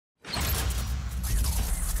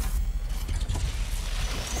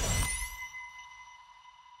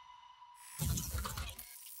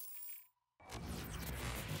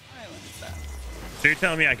So you're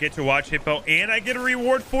telling me I get to watch Hippo and I get a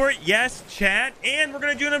reward for it? Yes, chat. And we're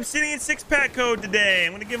going to do an Obsidian 6-pack code today.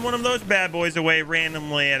 I'm going to give one of those bad boys away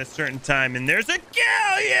randomly at a certain time. And there's a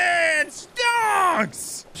galleon!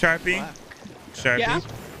 Stonks! Sharpie? What? Sharpie? Yeah?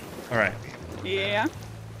 All right. Yeah.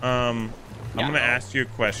 I'm going to ask you a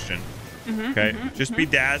question. Okay? Just be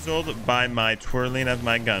dazzled by my twirling of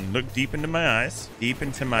my gun. Look deep into my eyes. Deep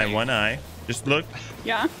into my one eye. Just look.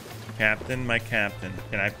 Yeah. Captain, my captain,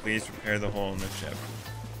 can I please repair the hole in the ship?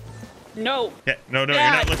 No. Yeah, no, Bad.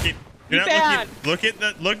 you're not looking. You're not Bad. looking.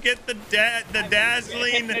 Look at the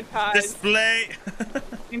dazzling display.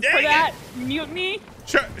 And for that, mute me.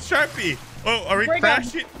 Sharpie. Oh, are we Brig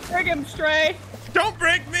crashing? Brig him, Stray. Don't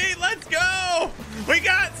break me. Let's go. We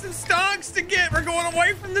got some stonks to get. We're going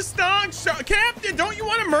away from the stonks. Captain, don't you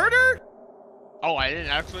want to murder? Oh, I didn't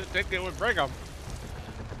actually think it would bring them.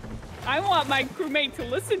 I want my crewmate to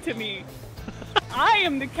listen to me. I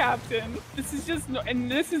am the captain. This is just, and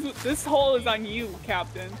this hole is on you,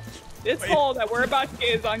 Captain. This hole that we're about to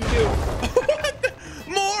get is on you. What the?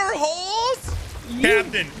 More holes?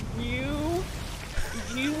 Captain. You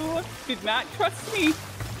did not trust me.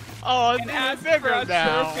 Oh, it's And even ask bigger for us to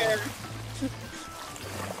now. repair.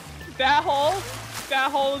 That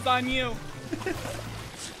hole is on you.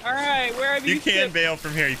 All right, where are these? You can ships? bail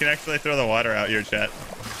from here. You can actually throw the water out here, chat.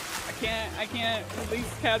 I can't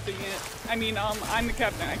release captain yet. I mean, I'm the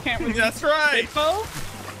captain. I can't release. That's right. Hippo?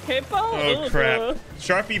 Oh crap.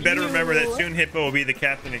 Sharpie better remember that Ew. soon Hippo will be the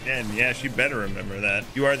captain again. Yeah, she better remember that.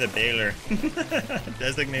 You are the bailer.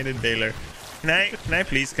 Designated bailer. Can I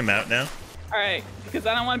please come out now? All right, because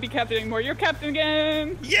I don't want to be captain anymore. You're captain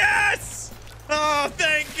again. Yes! Oh,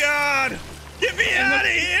 thank God! Get me out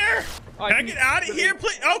of here! Oh, Can I get out of here,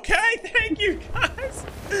 please? Okay, thank you, guys.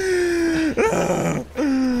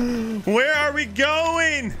 Where are we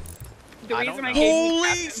going? The I reason don't I know. gave you Holy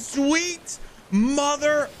captain. sweet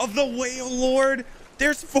mother of the whale lord!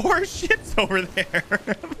 There's 4 ships over there.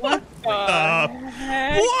 What the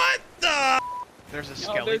heck? What the? There's a No,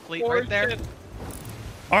 skelly there's fleet 4 right there. ships.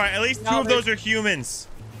 All right, at least 2 No, of those are humans.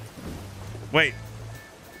 Wait.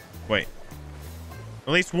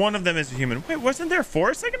 At least one of them is a human. Wait, wasn't there 4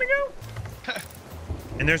 a second ago?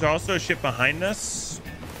 And there's also a ship behind us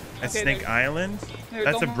at Okay, Snake Island. there's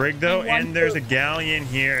That's a almost brig though, one and there's a crew. galleon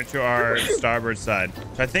here to our starboard side.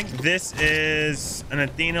 So I think this is an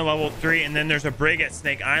Athena level 3, and then there's a brig at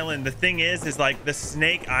Snake Island. The thing is like the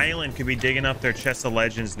Snake Island could be digging up their chest of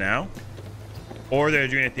legends now, or they're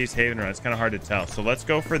doing a Thieves Haven run. It's kind of hard to tell. So let's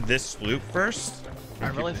go for this sloop first. I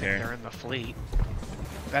really think they're in the fleet.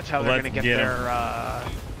 That's how they're Let's gonna get get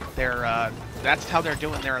their that's how they're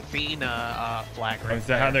doing their Athena flag right Is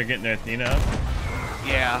that how they're getting their Athena up?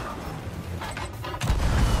 Yeah.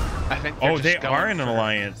 I think they're Oh, just they going are in an for-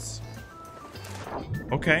 alliance.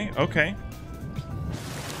 Okay.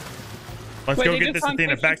 Let's Wait, go they get just this sunk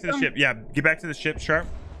Athena. their Back to the ship ship. Yeah, get back to the ship, Sharp.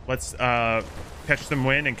 Let's catch some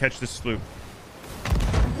wind and catch this sloop.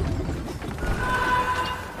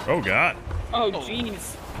 Oh God. Oh,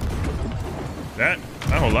 jeez. That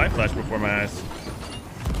my whole life flashed before my eyes.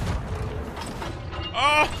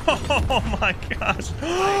 Oh my gosh.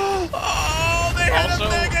 Oh, they had Also- a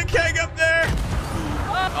mega keg up there.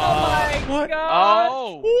 Oh my what? God.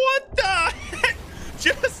 Oh! What the heck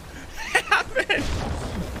just happened?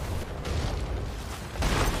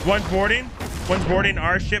 One's boarding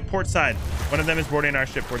our ship port side. One of them is boarding our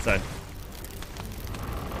ship port side.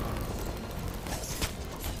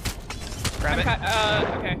 Grab it.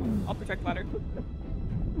 Okay, I'll protect ladder.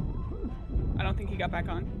 I don't think he got back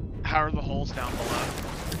on. How are the holes down below?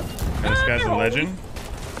 This guy's they're a legend.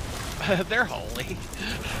 They're holy.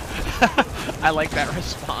 I like that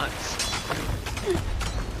response.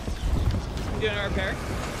 I'm doing a repair.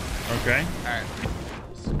 Okay. Alright.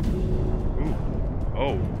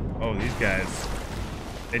 Ooh. Oh, these guys.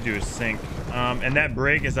 They do a sink. And that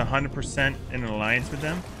brig is 100% in an alliance with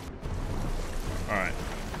them. All right.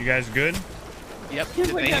 You guys good? Yep. Seems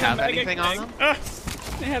Did like they they had a have mega anything on keg. them? Ah!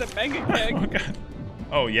 They had a mega Oh, keg. God.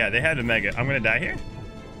 Oh, yeah. They had a mega. I'm going to die here?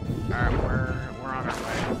 Alright, we're on our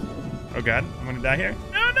way. Oh, God. I'm going to die here?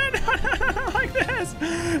 No. Not like this.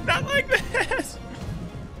 Not like this.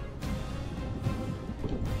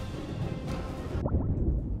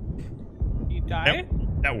 You died?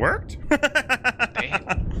 That worked?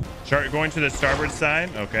 Start going to the starboard side.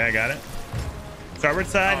 Okay, I got it. Starboard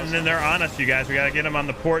side, and then they're on us, you guys. We got to get them on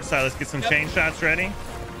the port side. Let's get some chain shots ready.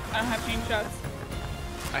 I don't have chain shots.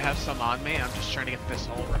 I have some on me. I'm just trying to get this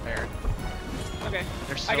hole repaired. Okay.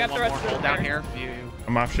 There's I still got one the more rest of hole it down repaired. here if you...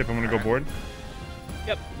 I'm off ship. I'm going to go board.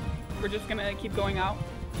 Yep. We're just gonna keep going out.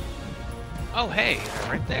 Oh, hey, they're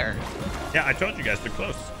right there. Yeah, I told you guys they're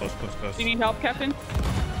close. Close, close, close. Do you need help, Captain?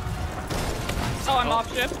 Oh, I'm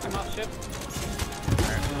off ship. I'm off ship.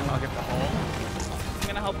 Alright, I'll get the hole. I'm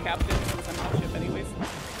gonna help Captain since I'm off ship anyways.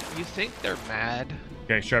 You think they're mad?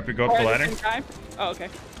 Okay, Sharpie, go up Or the at ladder. same time? Oh, okay.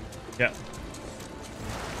 Yeah.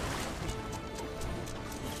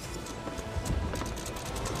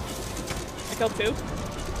 I killed 2.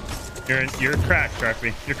 You're cracked,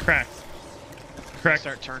 Sharpie. You're cracked. Cracked.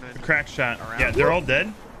 Start turning. Crack shot. around. Yeah, they're all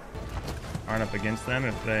dead. Aren't up against them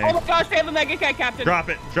if they. Oh my gosh, they have a mega cat, Captain. Drop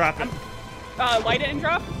it. Drop it. Light it and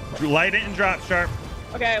drop. Light it and drop, Sharp.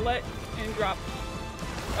 Okay, let and drop.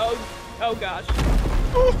 Oh gosh.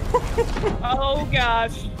 Oh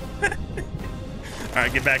gosh. All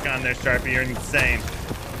right, get back on there, Sharpie. You're insane.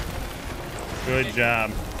 Good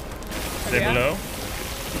job. Stay yeah. below.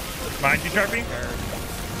 Behind you, Sharpie.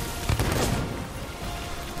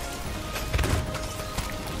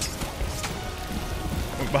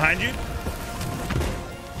 Behind you.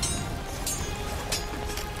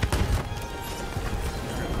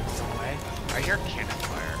 I hear cannon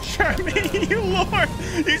fire. Sharpie, you lord.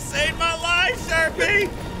 You saved my life, Sharpie.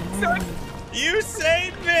 Sorry. You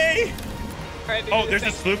saved me. Alright, Oh, there's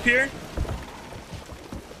a sloop here.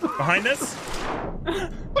 Behind us.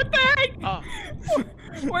 What the heck? Oh.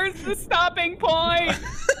 Where's the stopping point?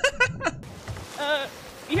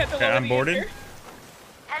 You have to Okay, lower I'm the boarded. anchor.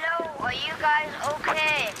 Hello, are you guys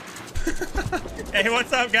okay? Hey,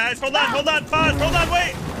 what's up, guys? Hold on, pause, hold on,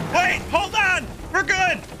 wait, hold on. We're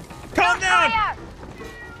good. Calm down. Fire!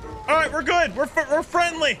 All right, we're good. We're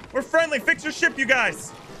friendly. We're friendly. Fix your ship, you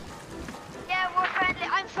guys. Yeah, we're friendly.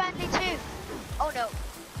 I'm friendly too. Oh no.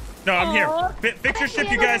 No, I'm Aw. here. Fix your ship,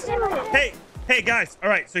 you guys. Hey, guys. All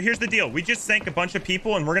right, so here's the deal. We just sank a bunch of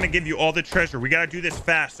people, and we're gonna give you all the treasure. We gotta do this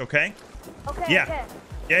fast, okay? Okay. Yeah.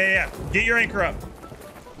 Okay. Yeah. Get your anchor up.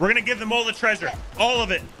 We're gonna give them all the treasure, all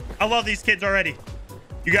of it. I love these kids already.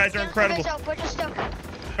 You guys are incredible. We're just stuck.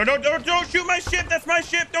 No, don't shoot my ship. That's my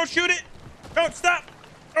ship. Don't shoot it. Don't stop.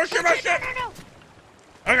 Don't shoot my ship. No.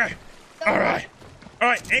 Okay. All right.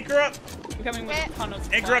 Anchor up. I'm coming with a ton of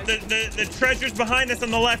supplies. Anchor up. The treasure's behind us on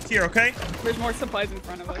the left here, okay? There's more supplies in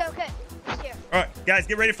front of us. Okay. Just here. All right, guys,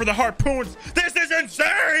 get ready for the harpoons. This is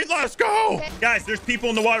insane. Let's go. Okay. Guys, there's people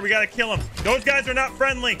in the water. We got to kill them. Those guys are not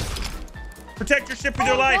friendly. Protect your ship with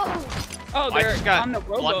your life. Whoa. Oh, I they're just got on the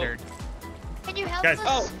rowboat. blundered. Can you help Guys. us?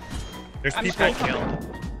 Oh, There's I'm people. Got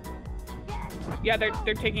killed. yeah, they're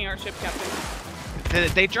taking our ship, Captain.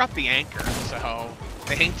 They dropped the anchor, so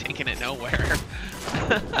they ain't taking it nowhere.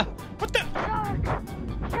 What the?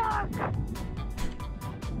 Shark!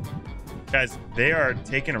 Guys, they are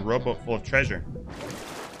taking a rowboat full of treasure.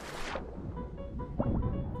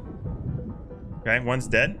 Okay, one's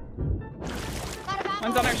dead.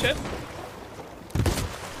 One's on our ship.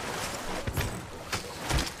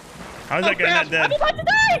 How's that guy crap. not dead? I'm about to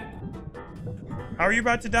die! How are you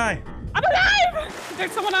about to die? I'm alive!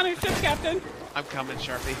 There's someone on our ship, Captain. I'm coming,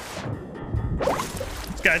 Sharpie.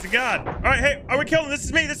 This guy's a god. All right, hey, are we killing? This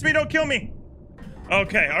is me. Don't kill me.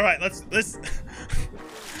 Okay, all right, let's.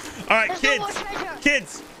 All right, There's no more treasure.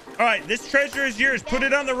 kids. All right, this treasure is yours. Put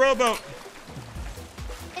it on the rowboat.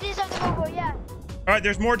 It is on the rowboat, yeah. All right,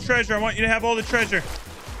 there's more treasure. I want you to have all the treasure.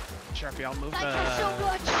 Sharpie, I'll move Thank you so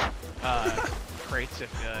much. crates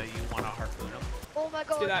if you want to harpoon them. Oh my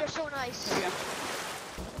god, do that. you're so nice. Yeah.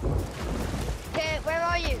 Okay, where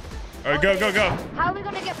are you? All right, go. How are we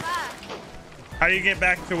gonna get back? How do you get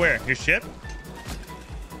back to where? Your ship?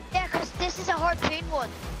 Yeah, because this is a harpoon one.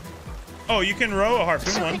 Oh, you can row a harpoon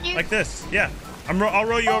So one can you- like this. Yeah, I'll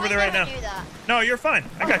row you over there right now. Do that. No, you're fine.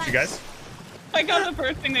 I Oh, got you nice. guys. Like, the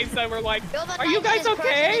first thing they said were like, You're the are you guys nicest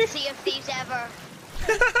person okay? in Sea of Thieves ever.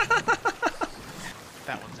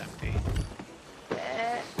 That one's empty.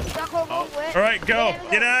 Don't go wrong way. All right, go. There we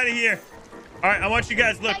Get out of here. All right, I want you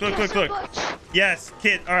guys. Look. Thank you so much. Yes,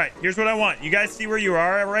 kid. All right, here's what I want. You guys see where you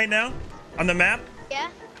are right now on the map? Yeah?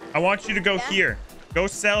 I want you to go Yeah. here. Go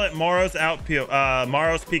sell at Morrow's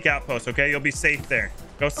Peak Outpost. Okay, you'll be safe there.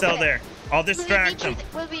 Go sell Okay. there. I'll distract them.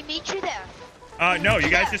 Will we meet you there? No, you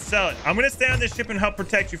guys just sell it. I'm gonna stay on this ship and help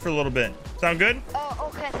protect you for a little bit. Sound good?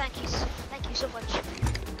 Oh, okay, thank you. Thank you so much. Wait,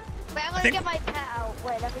 I'm gonna Think- get my pet out.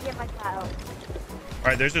 Wait, let me get my pet out. All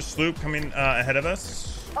right, there's a sloop coming ahead of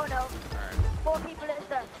us. Oh no. 4 people is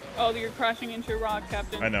there. Oh, you're crashing into a rock,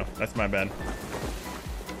 Captain. I know, that's my bad.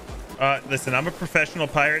 Listen, I'm a professional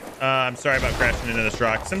pirate. I'm sorry about crashing into this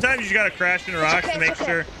rock. Sometimes you gotta crash into rocks okay, to make it's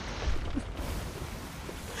okay. sure.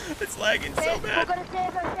 It's lagging so We're bad. gonna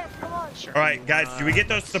save our ship, come on. Sure. All right, guys, do we get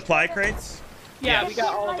those supply crates? Yeah, Yes. we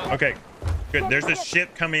got all of them. Okay, good. There's a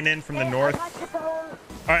ship coming in from the Hey, north. I got the whole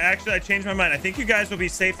All right, actually, I changed my mind. I think you guys will be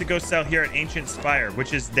safe to go sell here at Ancient Spire,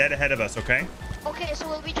 which is dead ahead of us. Okay. Okay, so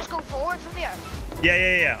will we just go forward from here?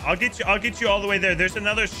 Yeah. I'll get you all the way there. There's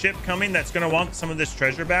another ship coming that's gonna want some of this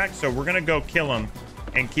treasure back, so we're gonna go kill him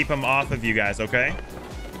and keep him off of you guys. Okay.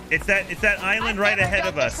 It's that island right ahead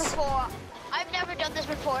of us. I've never done this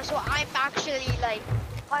before, so I'm actually like,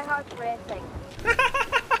 my heart's racing.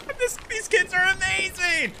 These kids are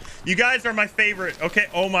amazing. You guys are my favorite. Okay.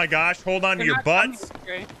 Oh my gosh. Hold on to your butts.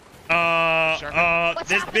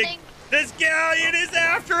 This galleon is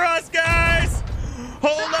after us, guys.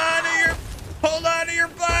 Hold on to your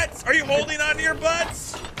butts. Are you holding on to your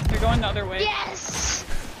butts? They're going the other way. Yes.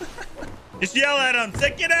 Just yell at them.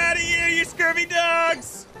 Say, get out of here, you scurvy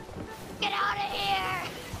dogs. Get out of here.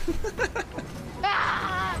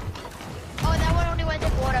 Ah. Oh, that one only went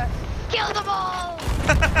in water. Kill them all.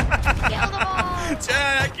 Kill them all.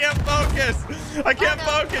 Chad, I can't focus. I can't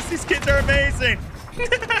focus. These kids are amazing. I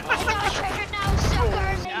got treasure now,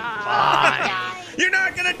 suckers. You're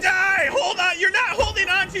not gonna die. Hold on. You're not holding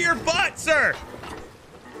on to your butt, sir.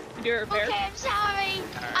 Do a repair. Okay, I'm sorry.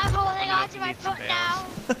 I'm holding on to my foot now.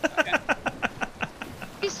 Okay.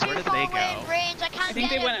 He's too Where did far they away go? in range. I can't I think get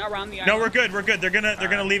they him. went around the No, island. we're good. They're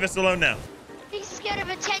gonna leave us alone now. He's scared of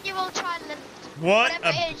a 10-year-old child. What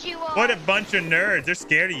Whatever age you are. what a bunch of nerds. They're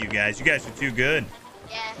scared of you guys. You guys are too good.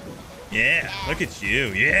 Yeah. Yeah. Look at you.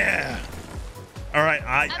 Yeah. All right.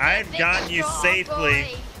 I've gotten you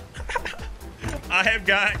safely. I have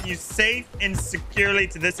gotten you safe and securely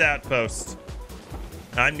to this outpost.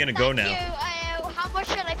 I'm gonna go now. How much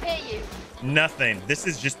should I pay you? Nothing. This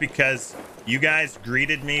is just because you guys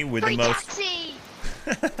greeted me with Free the most. taxi.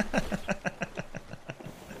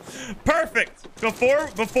 Perfect.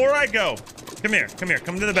 Before I go, come here.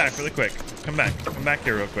 Come to the back really quick. Come back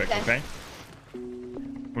here real quick. Okay.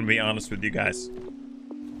 I'm gonna be honest with you guys.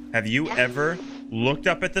 Have you ever looked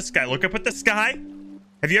up at the sky? Look up at the sky.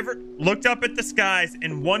 Have you ever looked up at the skies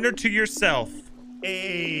and wondered to yourself,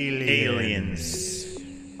 aliens.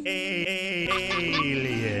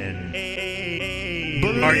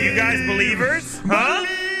 Are you guys believers? Huh?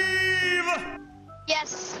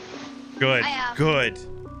 Yes. Good. I am. Good.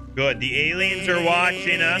 The aliens are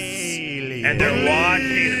watching us, and they're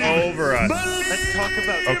watching over us. Let's talk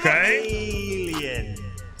about Okay. aliens.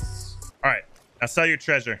 All right. Now sell your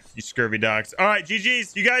treasure, you scurvy dogs. All right,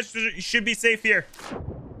 GG's. You guys should be safe here.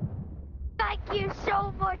 Thank you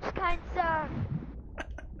so much, kind sir.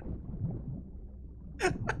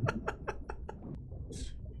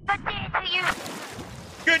 Good day to you.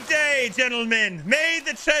 Good day, gentlemen. May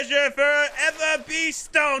the treasure forever be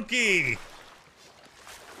stonky.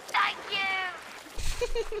 Thank you.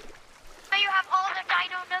 May you have all the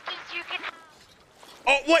dino nuggies you can have.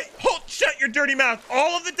 Oh, wait. Shut your dirty mouth.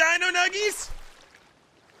 All of the dino nuggies?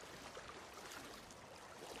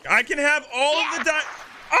 I can have all of the dino...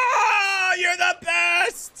 Oh, you're the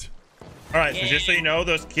best. All right, so just so you know,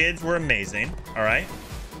 those kids were amazing. All right.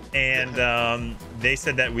 And they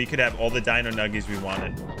said that we could have all the dino nuggies we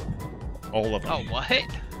wanted. All of them. Oh, what?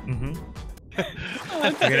 Mm-hmm. We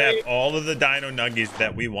could have all of the dino nuggies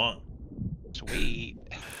that we want. Sweet.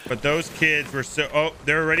 But those kids were so... Oh,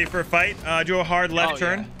 they're ready for a fight. Do a hard left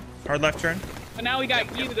turn. Yeah. Hard left turn. But now we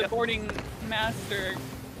got you, the boarding master,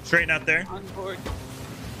 Straighten out there. on board.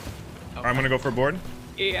 All right, I'm going to go for a board.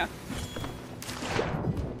 Yeah.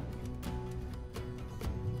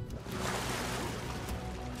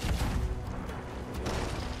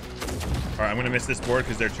 All right, I'm going to miss this board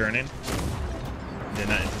because they're turning. They're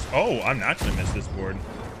not interested. Oh, I'm not going to miss this board.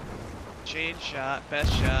 Chain shot.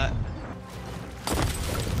 Best shot.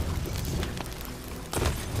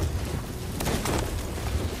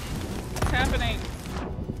 What's happening?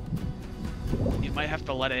 You might have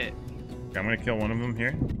to let it. Okay, I'm going to kill one of them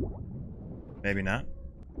here. Maybe not.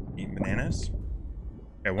 Eating bananas.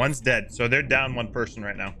 Okay, one's dead. So they're down one person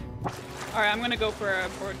right now. All right, I'm gonna go for a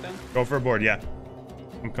board then. Go for a board, yeah.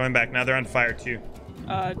 I'm coming back. Now they're on fire too.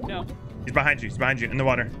 No. He's behind you. He's behind you in the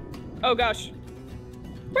water. Oh gosh.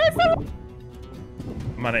 Where's the?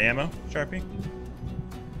 I'm out of ammo, Sharpie. All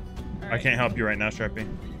I right. can't help you right now, Sharpie.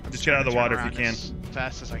 Just get out of the water if you can. As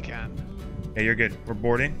fast as I can. Yeah, you're good. We're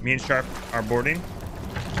boarding. Me and Sharp are boarding.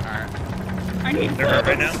 All right. I need. They're hurt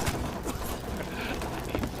right now.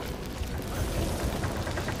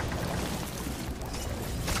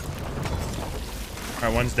 All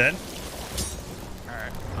right, one's dead. All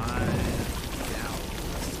right. I'm down.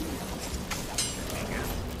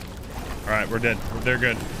 All right, we're dead. They're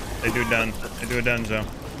good. They do done. They do a donezo.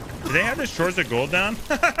 Do they have the Shores of Gold down?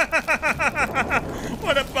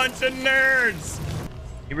 What a bunch of nerds.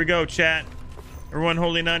 Here we go, chat. Everyone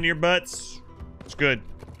holding on to your butts. It's good.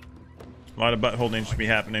 lot of butt holding should be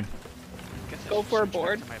happening. Go for a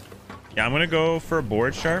board. Yeah, I'm gonna go for a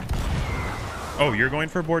board, Sharp. Oh, you're going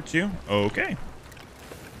for a board too? Okay.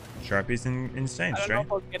 Sharpie's insane, I don't straight. know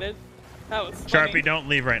if I'll get it. That was funny. Sharpie, don't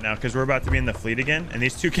leave right now because we're about to be in the fleet again, and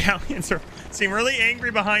these 2 galleons seem really angry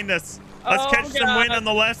behind us. Let's catch some wind on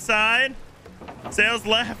the left side. Sails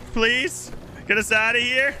left, please. Get us out of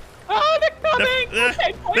here. Oh, they're coming!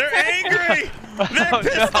 They're angry. They're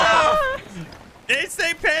pissed off. They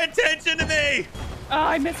say, "Pay attention to me." Oh,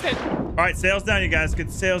 I missed it. All right, sails down, you guys. Get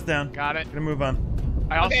the sails down. Got it. Gonna move on.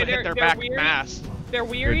 I also Okay, hit they're their back weary. mast. They're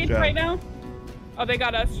wearied job. right now. Oh, they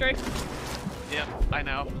got us straight. Yep, I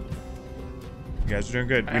know. You guys are doing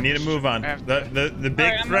good. I We have need to to move on. I have The to- the big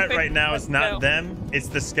Alright, I'm threat gonna right fix now this is not now. them. It's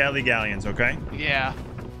the Scally galleons. Okay. Yeah.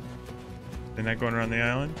 They're not going around the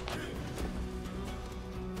island.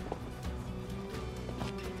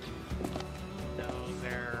 No,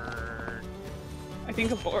 they're. I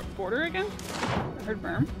think a border again. I heard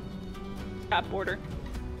berm. Tap border.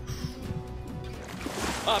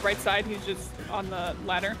 Right side. He's just on the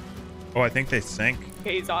ladder. Oh, I think they sank.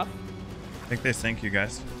 Okay, he's off. I think they sank, you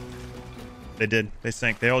guys. They did. They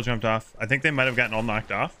sank. They all jumped off. I think they might have gotten all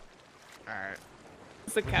knocked off. All right.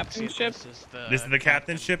 It's the captain ship. This is the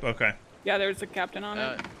captain ship? Okay. Yeah, there's a captain on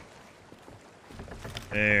it.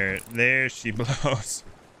 There she blows.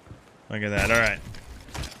 Look at that. All right.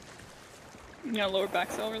 You know, lower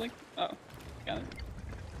back sail really. Oh, got it.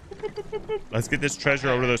 Let's get this treasure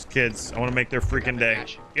over to those kids. I want to make their freaking day.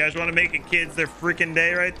 You guys want to make it kids their freaking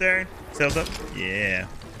day right there? Sails up? Yeah.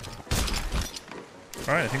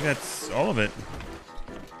 All right, I think that's all of it.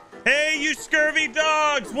 Hey, you scurvy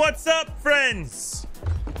dogs! What's up, friends?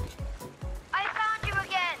 I found you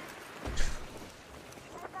again.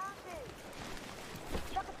 I found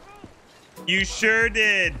you. Look at me. You sure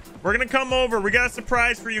did. We're gonna come over. We got a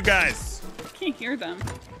surprise for you guys. I can't hear them.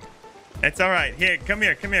 It's all right. Here, come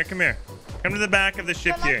here, come here, come here. Come to the back of the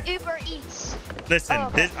ship You're here. like Uber Eats. Listen, Oh,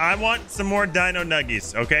 okay. I want some more dino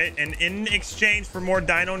nuggies, okay? And in exchange for more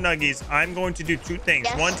dino nuggies, I'm going to do 2 things.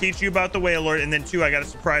 Yes. 1, teach you about the whale lord, and then 2, I got a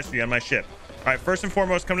surprise for you on my ship. All right, first and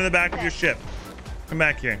foremost, come to the back of your ship. Come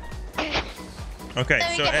back here. Okay,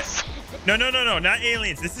 Let me so guess. no, not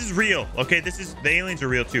aliens. This is real. Okay, the aliens are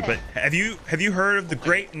real too. But have you heard of the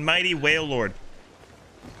great and mighty whale lord?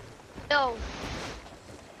 No.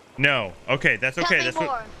 No. Okay, that's okay. Tell me That's more.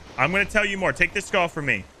 what I'm going to tell you more. Take this skull from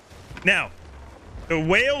me. Now, the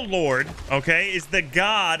whale lord, okay, is the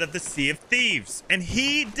god of the Sea of Thieves, and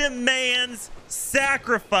he demands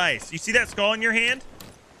sacrifice. You see that skull in your hand?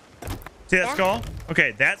 See that Yeah. skull?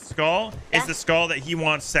 Okay, that skull Yeah. is the skull that he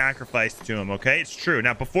wants sacrificed to him, okay? It's true.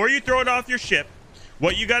 Now, before you throw it off your ship,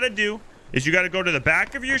 what you got to do is you got to go to the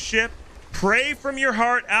back of your ship, pray from your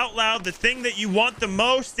heart out loud the thing that you want the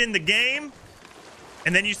most in the game,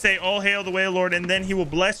 and then you say, "All hail the whale lord," and then he will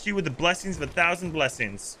bless you with the blessings of 1,000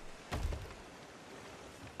 blessings.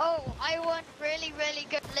 Oh, I want really, really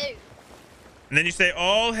good loot. And then you say,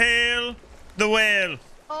 "All hail the whale."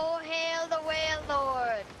 Oh, hail the whale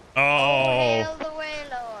lord. Oh. Hail the whale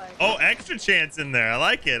lord. Oh, extra chance in there. I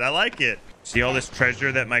like it. I like it. See all this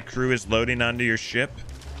treasure that my crew is loading onto your ship?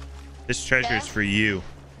 This treasure is for you.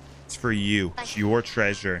 It's for you. It's your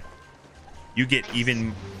treasure. You get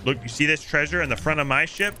even... Look, you see this treasure in the front of my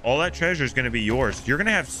ship? All that treasure is going to be yours. You're going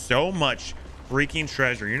to have so much freaking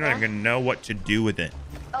treasure. You're not even going to know what to do with it.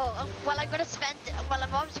 Oh, well, I'm gonna spend. Well,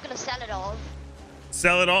 I'm obviously gonna sell it all.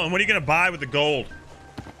 Sell it all. And what are you going to buy with the gold?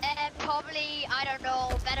 Probably, I don't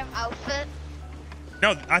know, better outfit.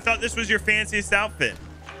 No, I thought this was your fanciest outfit.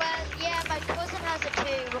 Well, yeah, my cousin has it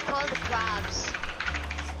too. We're called the crabs.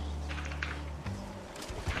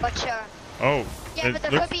 But sure. Oh. Yeah, it but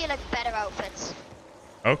there looks- could be like better outfits.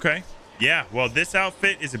 Okay. Yeah, well, this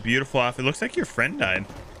outfit is a beautiful outfit. Looks like your friend died.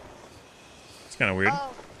 It's kind of weird.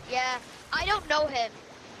 Oh, yeah. I don't know him.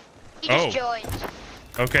 He just joined.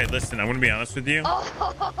 Okay, listen, I'm going to be honest with you.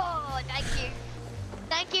 Oh, thank you.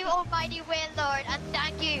 Thank you, almighty whale lord, and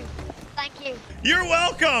thank you. Thank you. You're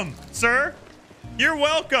welcome, sir. You're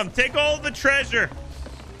welcome. Take all the treasure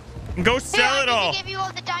and go sell Here, it I all. need to give you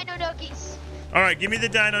all the dino nuggies. All right, give me the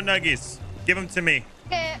dino nuggies. Give them to me.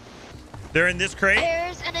 Here, They're in this crate?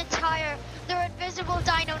 here's an entire, they're invisible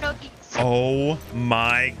dino nuggies. Oh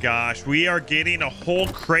my gosh. We are getting a whole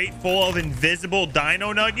crate full of invisible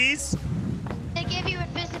dino nuggies? They give you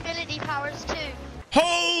invisibility powers too.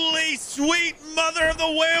 Holy sweet mother of the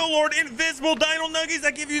whale lord. Invisible dino nuggies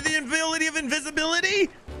that give you the ability of invisibility?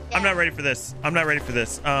 I'm not ready for this. I'm not ready for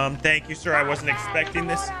this. Thank you, sir. I wasn't expecting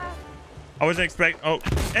this. I wasn't expecting... Oh,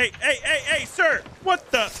 hey, sir. What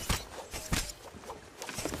the...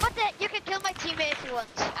 What it. You can kill my teammate if you want.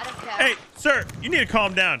 I don't care. Hey, sir, you need to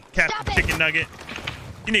calm down, Captain Stop it. Chicken Nugget.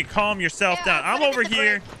 You need to calm yourself Yeah, down. I'll I'm put him over in the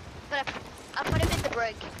here. brig. But I'll put him in the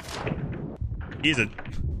brig. He's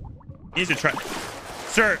a try.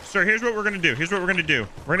 Sir, here's what we're gonna do. We're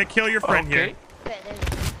gonna kill your friend here. Okay, there you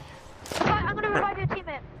go. I'm gonna revive your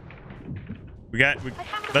teammate.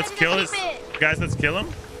 Let's kill this. Guys, let's kill him.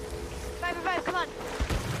 Revive, come on.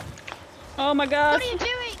 Oh my gosh. What are you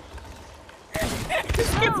doing? This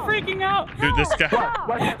kid's freaking out. Dude, this guy.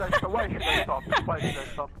 Why should I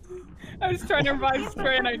stop? I was trying to revive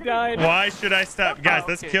Stray and I died. Why should I stop? Guys,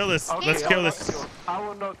 let's kill this. Okay, Let's kill I will this. not I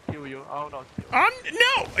will not kill you.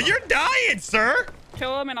 No, you're dying, sir.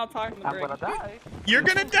 Kill him and I'll talk in the I'm brig. gonna die. You're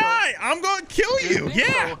gonna die. I'm gonna kill you. think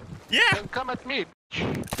Yeah. so? Yeah. Then come at me.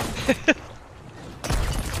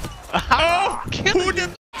 Oh, who did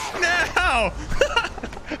now?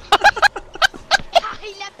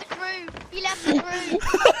 He left the crew. He left the crew.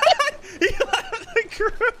 He left the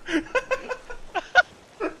crew.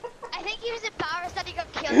 I think he was embarrassed that he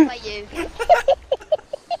got killed by you.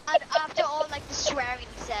 And after all, like, the swearing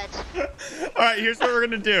he said. All right, here's what we're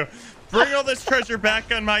gonna do. Bring all this treasure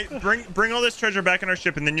back on my bring all this treasure back on our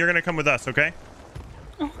ship, and then you're gonna come with us, okay?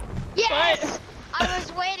 Yes! I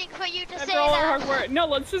was waiting for you to say After all our that. hard work. No,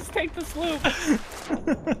 let's just take the sloop. Yes.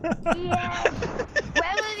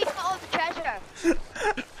 Where will we put all the treasure?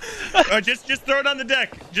 Just throw it on the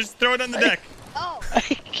deck. Just throw it on the deck. Oh. I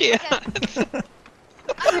can't. Okay.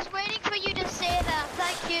 I was waiting for you to say that.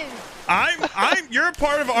 Thank you. You're a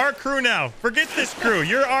part of our crew now. Forget this crew.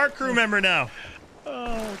 You're our crew member now.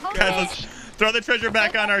 Okay. Guys, let's throw the treasure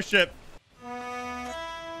back on our ship.